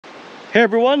Hey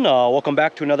everyone, welcome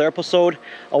back to another episode.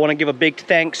 I want to give a big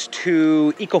thanks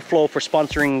to EcoFlow for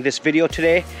sponsoring this video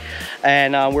today.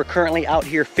 And we're currently out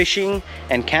here fishing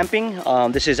and camping.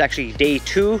 This is actually day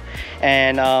 2,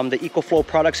 and the EcoFlow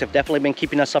products have definitely been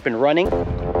keeping us up and running.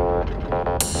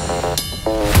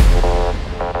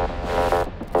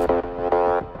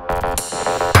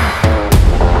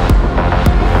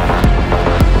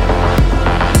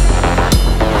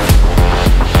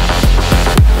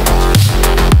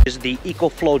 Is the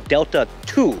EcoFlow DELTA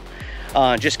 2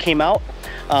 just came out,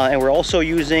 and we're also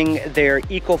using their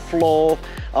EcoFlow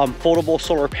foldable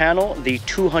solar panel, the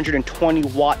 220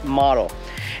 watt model.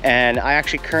 And I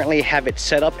actually currently have it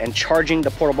set up and charging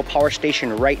the portable power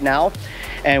station right now,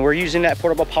 and we're using that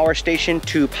portable power station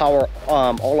to power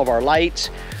all of our lights,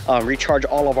 recharge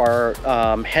all of our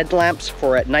headlamps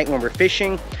for at night when we're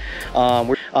fishing.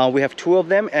 We have 2 of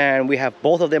them, and we have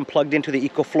both of them plugged into the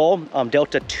EcoFlow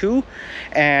DELTA 2,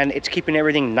 and it's keeping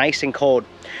everything nice and cold.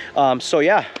 So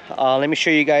yeah, let me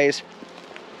show you guys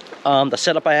the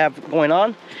setup I have going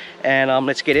on, and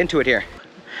let's get into it here.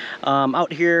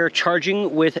 Out here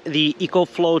charging with the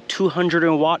EcoFlow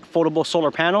 200 watt foldable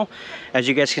solar panel. As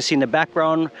you guys can see in the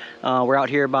background, we're out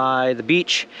here by the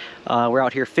beach. We're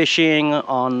out here fishing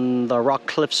on the rock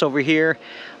cliffs over here.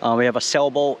 We have a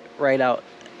sailboat right out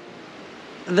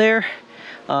there.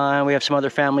 We have some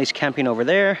other families camping over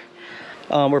there.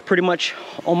 We're pretty much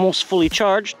almost fully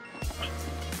charged.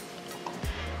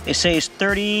 It says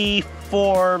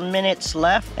 34 minutes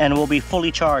left and we'll be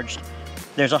fully charged.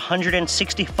 There's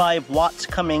 165 watts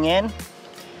coming in,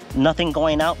 nothing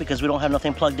going out because we don't have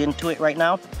nothing plugged into it right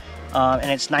now, and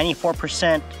it's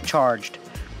 94% charged.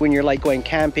 When you're like going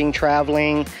camping,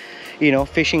 traveling, you know,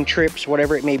 fishing trips,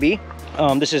 whatever it may be,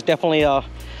 this is definitely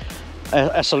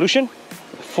a solution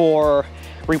for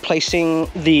replacing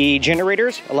the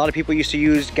generators. A lot of people used to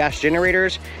use gas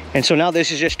generators, and so now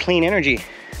this is just clean energy,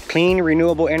 clean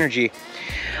renewable energy.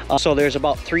 So there's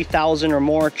about 3,000 or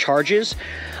more charges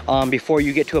before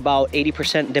you get to about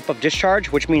 80% dip of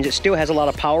discharge, which means it still has a lot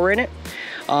of power in it,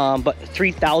 but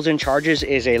 3,000 charges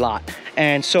is a lot.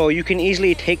 And so you can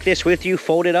easily take this with you,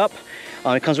 fold it up.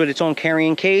 It comes with its own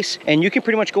carrying case, and you can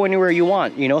pretty much go anywhere you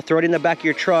want, you know, throw it in the back of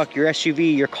your truck, your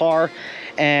SUV, your car.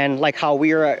 And like how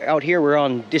we are out here, we're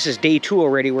on, this is day 2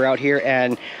 already, we're out here,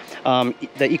 and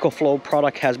the EcoFlow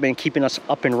product has been keeping us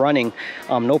up and running,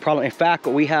 no problem. In fact,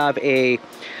 we have a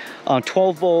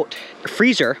 12 volt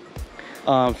freezer,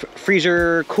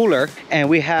 freezer cooler, and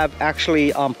we have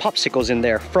actually popsicles in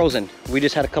there, frozen. We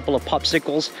just had a couple of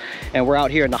popsicles, and we're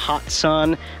out here in the hot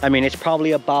sun. I mean, it's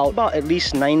probably about at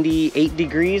least 98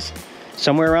 degrees,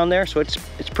 somewhere around there, so it's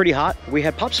pretty hot. We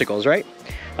had popsicles, right?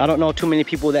 I don't know too many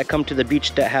people that come to the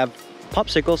beach that have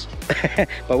popsicles,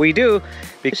 but we do.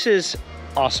 This is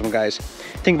awesome, guys.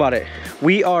 Think about it.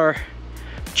 We are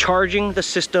charging the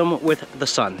system with the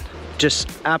sun. Just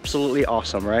absolutely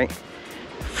awesome, right?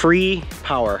 Free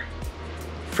power,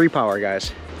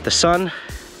 guys. The sun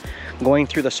going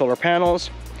through the solar panels,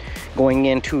 going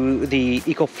into the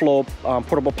EcoFlow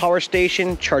portable power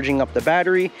station, charging up the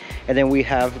battery, and then we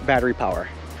have battery power.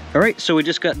 All right, so we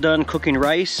just got done cooking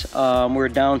rice. We're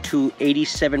down to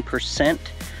 87%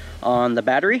 on the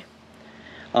battery.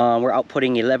 We're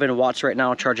outputting 11 watts right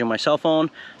now, charging my cell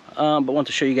phone. But want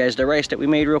to show you guys the rice that we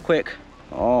made real quick.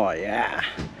 Oh yeah.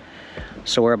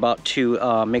 So we're about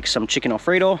to make some chicken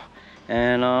Alfredo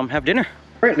and have dinner.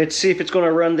 All right, let's see if it's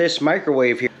gonna run this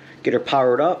microwave here. Get her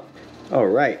powered up. All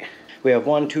right, we have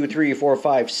 1, 2, 3, 4,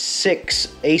 5,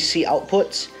 6 AC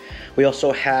outputs. We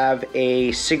also have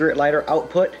a cigarette lighter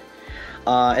output.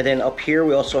 And then up here,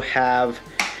 we also have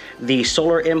the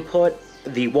solar input,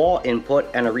 the wall input,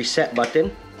 and a reset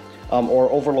button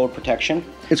or overload protection.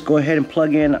 Let's go ahead and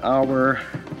plug in our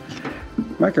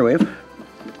microwave.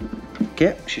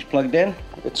 Okay, she's plugged in.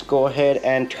 Let's go ahead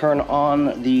and turn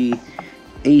on the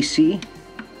AC.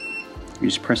 You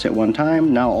just press it one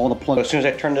time. Now all the plugs. As soon as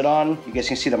I turned it on, you guys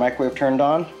can see the microwave turned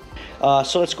on.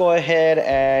 So let's go ahead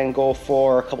and go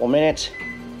for a couple minutes.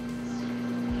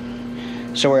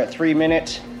 So we're at 3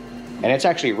 minutes, and it's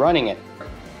actually running it.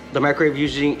 The microwave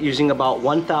using about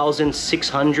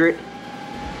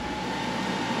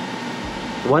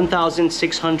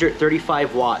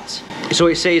 1,635 watts. So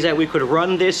it says that we could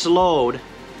run this load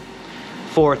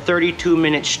for 32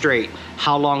 minutes straight.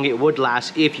 How long it would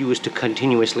last if you was to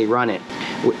continuously run it.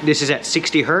 This is at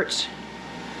 60 hertz.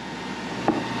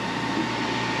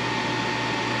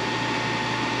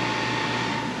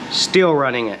 Still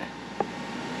running it,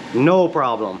 no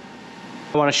problem.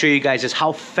 I want to show you guys is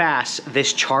how fast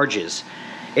this charges.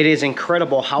 It is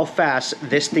incredible how fast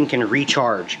this thing can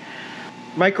recharge.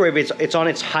 Microwave, it's on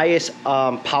its highest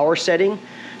power setting,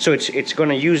 So it's going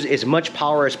to use as much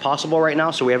power as possible right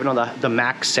now. So we have it on the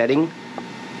max setting.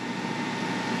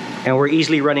 And we're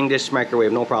easily running this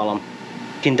microwave, no problem.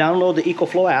 You can download the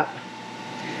EcoFlow app.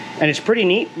 And it's pretty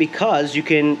neat because you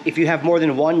can, if you have more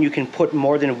than one, you can put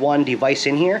more than one device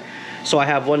in here. So I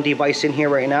have one device in here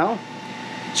right now.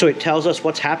 So it tells us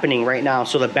what's happening right now.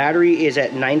 So the battery is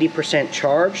at 90%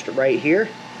 charged right here.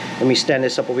 Let me stand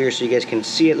this up over here so you guys can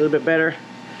see it a little bit better.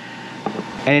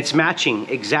 And it's matching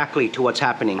exactly to what's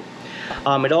happening.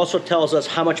 It also tells us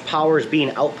how much power is being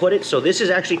outputted. So this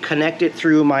is actually connected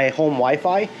through my home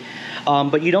Wi-Fi.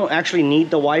 But you don't actually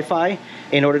need the Wi-Fi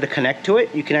in order to connect to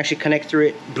it. You can actually connect through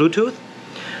it Bluetooth.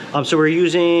 So we're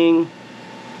using,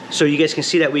 so you guys can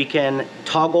see that we can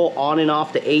toggle on and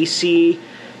off the AC,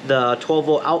 the 12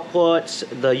 volt outputs,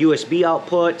 the USB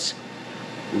outputs.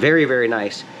 Very, very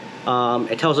nice.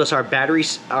 It tells us our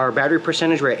battery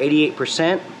percentage, we're at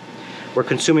 88%. We're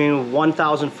consuming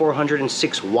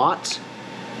 1,406 watts.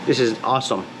 This is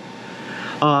awesome.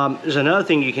 There's another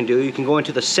thing you can do. You can go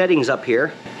into the settings up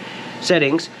here.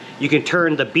 Settings. You can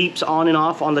turn the beeps on and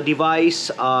off on the device.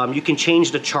 You can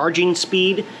change the charging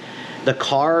speed, the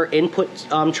car input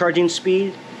charging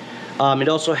speed. It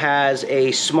also has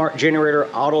a smart generator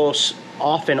auto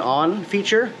off and on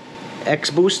feature, X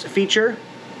boost feature.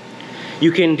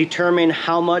 You can determine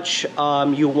how much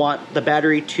you want the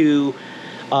battery to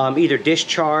either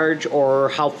discharge or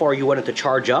how far you want it to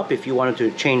charge up if you wanted to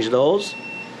change those.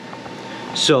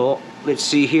 So let's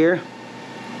see here.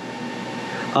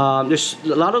 There's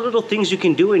a lot of little things you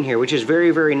can do in here, which is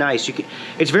very, very nice.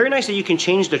 It's very nice that you can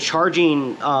change the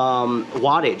charging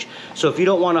wattage. So if you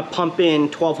don't want to pump in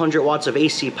 1200 watts of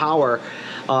AC power,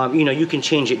 you know, you can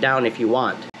change it down if you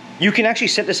want. You can actually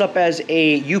set this up as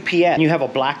a UPS. You have a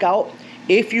blackout.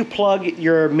 If you plug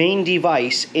your main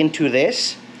device into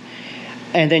this,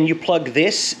 and then you plug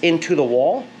this into the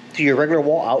wall, to your regular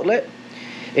wall outlet,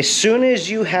 as soon as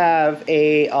you have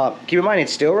a, keep in mind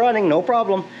it's still running, no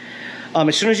problem.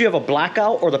 As soon as you have a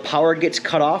blackout or the power gets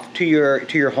cut off to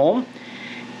your home,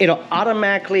 it'll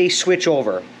automatically switch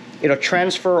over. It'll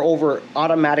transfer over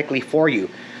automatically for you.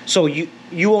 So you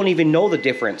won't even know the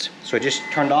difference. So it just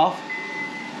turned off,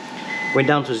 went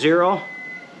down to 0.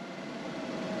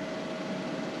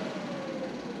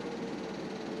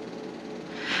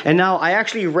 And now I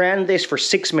actually ran this for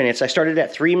 6 minutes. I started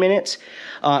at 3 minutes,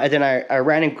 and then I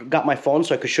ran and got my phone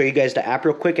so I could show you guys the app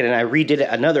real quick, and then I redid it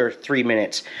another 3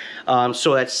 minutes.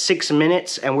 So that's 6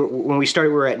 minutes, and when we started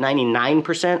we were at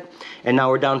 99%, and now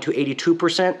we're down to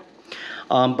 82%.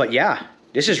 But yeah,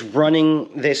 this is running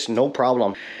this no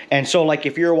problem. And so like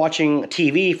if you're watching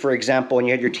TV, for example, and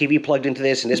you had your TV plugged into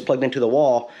this and this plugged into the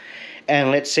wall,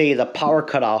 and let's say the power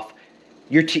cut off,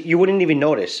 you wouldn't even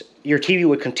notice. Your TV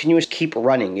would continuously keep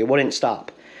running. It wouldn't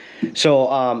stop.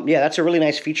 So yeah, that's a really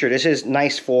nice feature. This is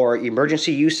nice for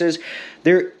emergency uses.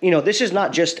 You know, this is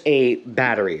not just a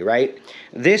battery, right?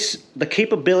 The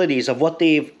capabilities of what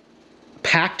they've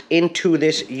packed into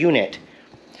this unit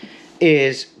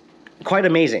is quite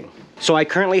amazing. So I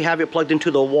currently have it plugged into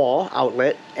the wall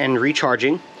outlet and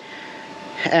recharging.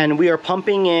 And we are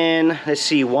pumping in, let's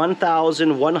see,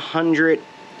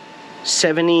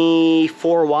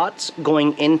 1,174 watts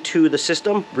going into the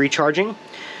system, recharging.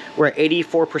 We're at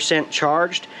 84%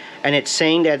 charged, and it's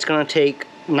saying that it's going to take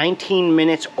 19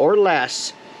 minutes or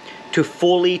less to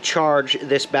fully charge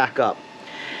this back up.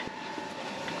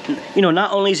 You know,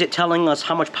 not only is it telling us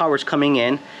how much power is coming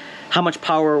in, how much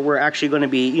power we're actually going to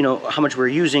be, you know, how much we're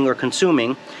using or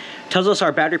consuming, tells us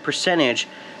our battery percentage,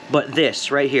 but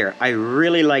this right here, I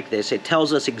really like this. It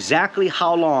tells us exactly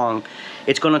how long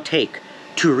it's going to take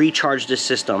to recharge this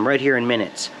system right here in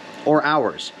minutes or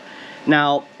hours.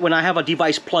 Now, when I have a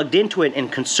device plugged into it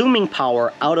and consuming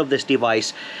power out of this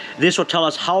device, this will tell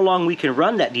us how long we can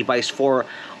run that device for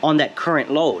on that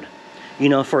current load, you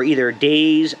know, for either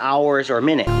days, hours, or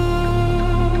minutes.